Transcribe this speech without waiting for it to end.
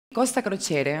Costa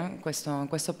Crociere,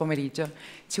 questo pomeriggio,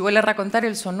 ci vuole raccontare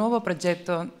il suo nuovo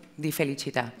progetto di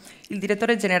felicità. Il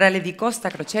direttore generale di Costa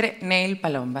Crociere, Neil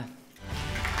Palomba.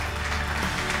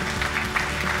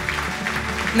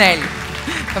 Neil,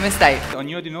 come stai?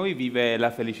 Ognuno di noi vive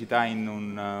la felicità in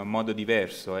un modo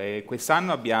diverso e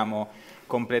quest'anno abbiamo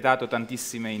completato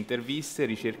tantissime interviste,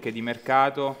 ricerche di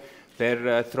mercato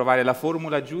per trovare la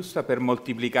formula giusta per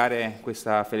moltiplicare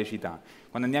questa felicità.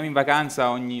 Quando andiamo in vacanza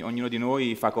ognuno di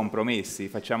noi fa compromessi,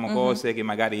 facciamo cose che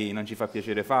magari non ci fa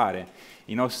piacere fare,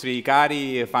 i nostri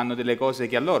cari fanno delle cose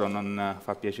che a loro non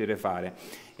fa piacere fare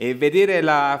e vedere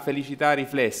la felicità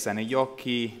riflessa negli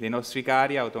occhi dei nostri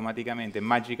cari automaticamente,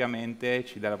 magicamente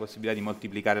ci dà la possibilità di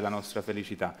moltiplicare la nostra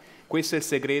felicità. Questo è il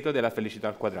segreto della felicità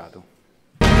al quadrato.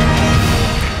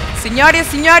 Signori e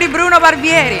signori, Bruno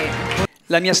Barbieri!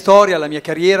 La mia storia, la mia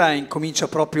carriera incomincia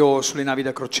proprio sulle navi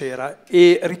da crociera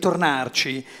e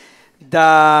ritornarci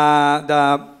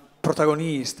da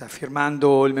protagonista,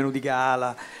 firmando il menù di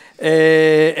gala,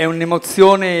 è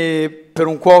un'emozione per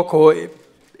un cuoco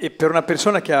e per una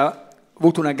persona che ha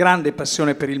avuto una grande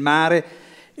passione per il mare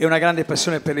e una grande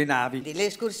passione per le navi. Le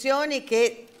escursioni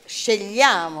che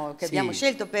scegliamo, che Sì. abbiamo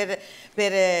scelto per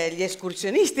gli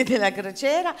escursionisti della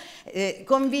crociera,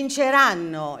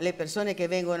 convinceranno le persone che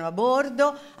vengono a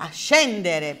bordo a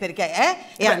scendere perché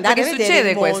andare a vedere succede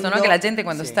il mondo. questo, no? Che la gente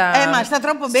quando sta, ma sta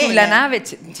troppo bene sulla nave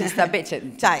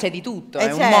c'è di tutto, è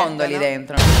un certo, mondo lì no?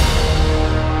 dentro.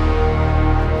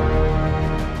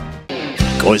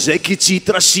 Cos'è che ci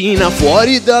trascina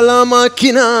fuori dalla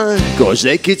macchina?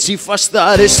 Cos'è che ci fa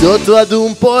stare sotto ad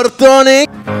un portone?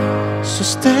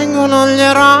 Sostengono gli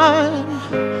eroi,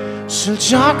 sul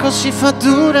gioco si fa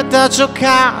dura da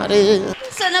giocare.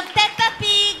 Sono Peppa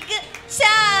Pig,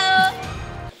 ciao!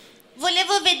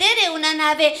 Volevo vedere una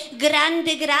nave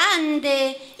grande grande.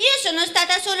 Io sono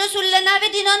stata solo sulla nave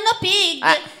di nonno Pig.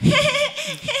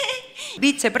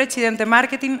 Vicepresidente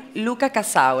marketing Luca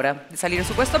Cassaura. Di salire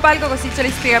su questo palco così ce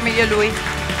li spiega meglio lui.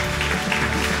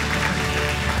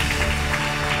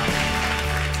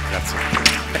 Grazie.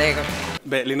 Prego.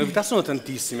 Beh, le novità sono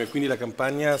tantissime, quindi la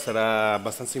campagna sarà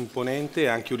abbastanza imponente e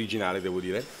anche originale, devo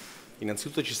dire.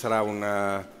 Innanzitutto ci sarà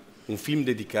un film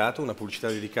dedicato, una pubblicità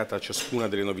dedicata a ciascuna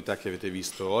delle novità che avete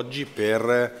visto oggi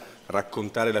per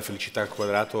raccontare la felicità al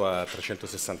quadrato a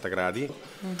 360 gradi.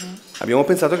 Abbiamo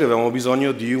pensato che avevamo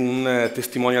bisogno di un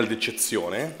testimonial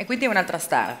d'eccezione. E quindi è un'altra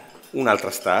star. Un'altra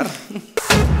star.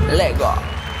 Lego.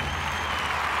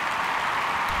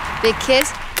 Big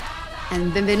kiss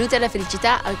and benvenuti alla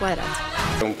felicità al quadrato.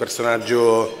 È un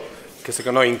personaggio che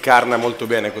secondo noi incarna molto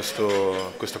bene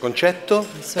questo concetto.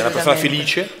 È una persona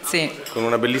felice, sì, con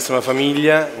una bellissima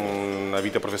famiglia, una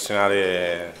vita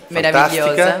professionale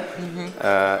meravigliosa,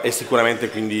 fantastica e sicuramente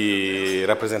quindi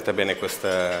rappresenta bene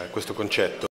questo concetto.